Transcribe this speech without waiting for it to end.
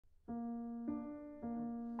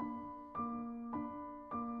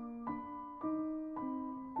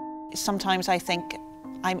Sometimes I think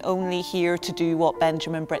I'm only here to do what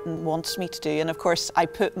Benjamin Britten wants me to do, and of course I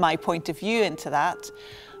put my point of view into that,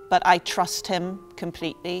 but I trust him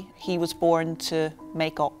completely. He was born to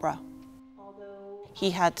make opera.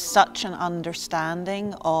 He had such an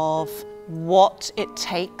understanding of what it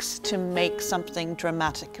takes to make something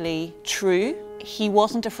dramatically true. He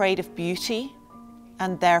wasn't afraid of beauty,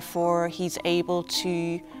 and therefore he's able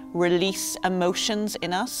to release emotions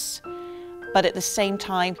in us, but at the same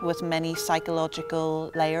time with many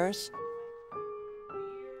psychological layers.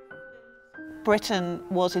 Britten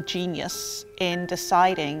was a genius in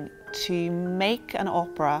deciding to make an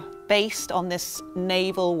opera based on this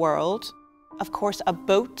naval world. Of course, a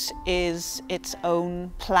boat is its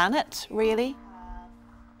own planet, really.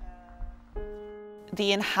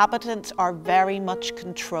 The inhabitants are very much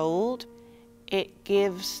controlled. It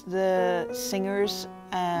gives the singers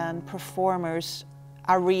and performers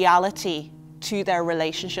a reality to their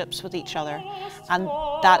relationships with each other, and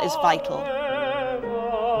that is vital.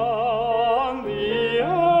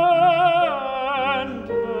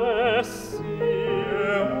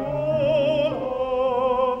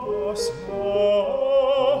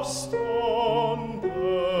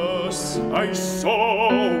 I saw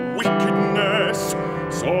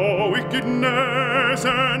wickedness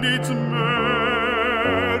and its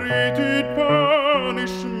merited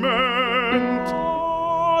punishment.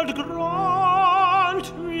 God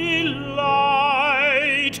grant me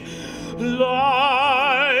light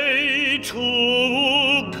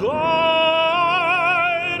to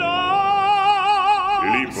guide us.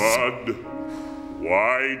 Libad,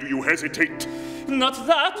 why do you hesitate? Not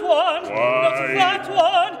that one, not that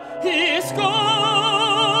one, he is good.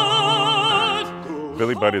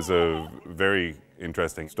 Billy Budd is a very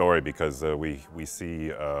interesting story because we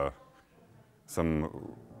see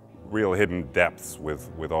some real hidden depths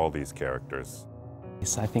with all these characters.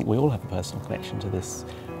 Yes, I think we all have a personal connection to this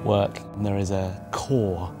work, and there is a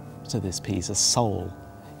core to this piece, a soul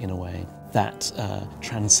in a way, that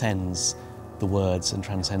transcends the words and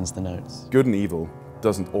transcends the notes. Good and evil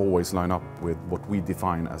doesn't always line up with what we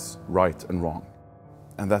define as right and wrong.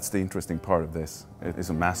 And that's the interesting part of this. It is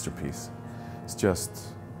a masterpiece. It's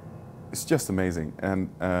just amazing. And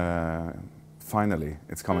finally,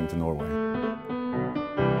 it's coming to Norway.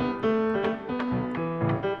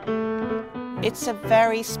 It's a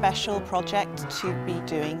very special project to be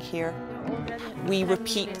doing here. We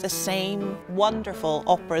repeat the same wonderful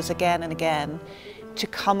operas again and again. To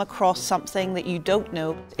come across something that you don't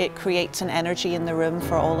know, it creates an energy in the room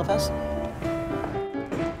for all of us.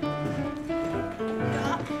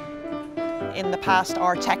 In the past,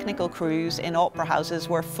 our technical crews in opera houses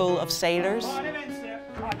were full of sailors.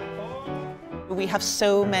 We have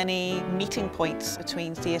so many meeting points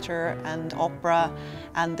between theatre and opera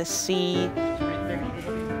and the sea.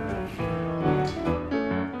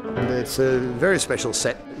 It's a very special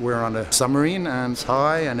set. We're on a submarine and it's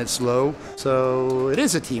high and it's low. So it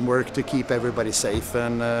is a teamwork to keep everybody safe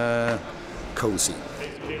and cozy.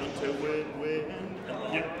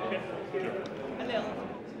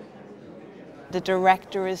 The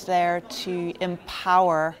director is there to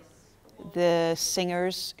empower the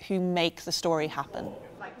singers who make the story happen.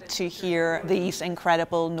 To hear these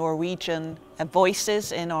incredible Norwegian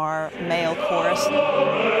voices in our male chorus.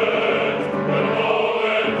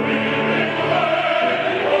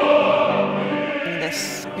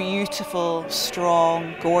 This beautiful,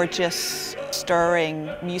 strong, gorgeous, stirring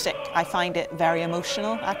music. I find it very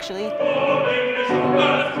emotional, actually.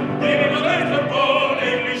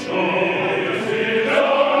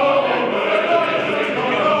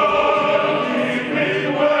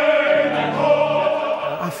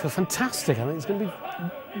 I feel fantastic. I think it's going to be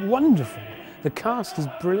wonderful. The cast is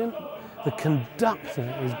brilliant. The conductor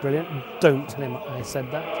is brilliant. Don't tell him I said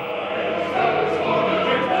that.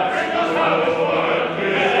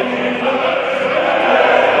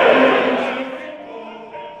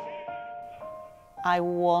 I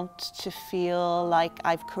want to feel like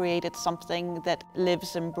I've created something that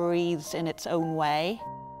lives and breathes in its own way.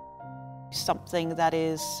 Something that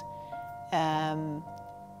is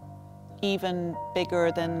even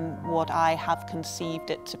bigger than what I have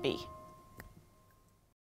conceived it to be.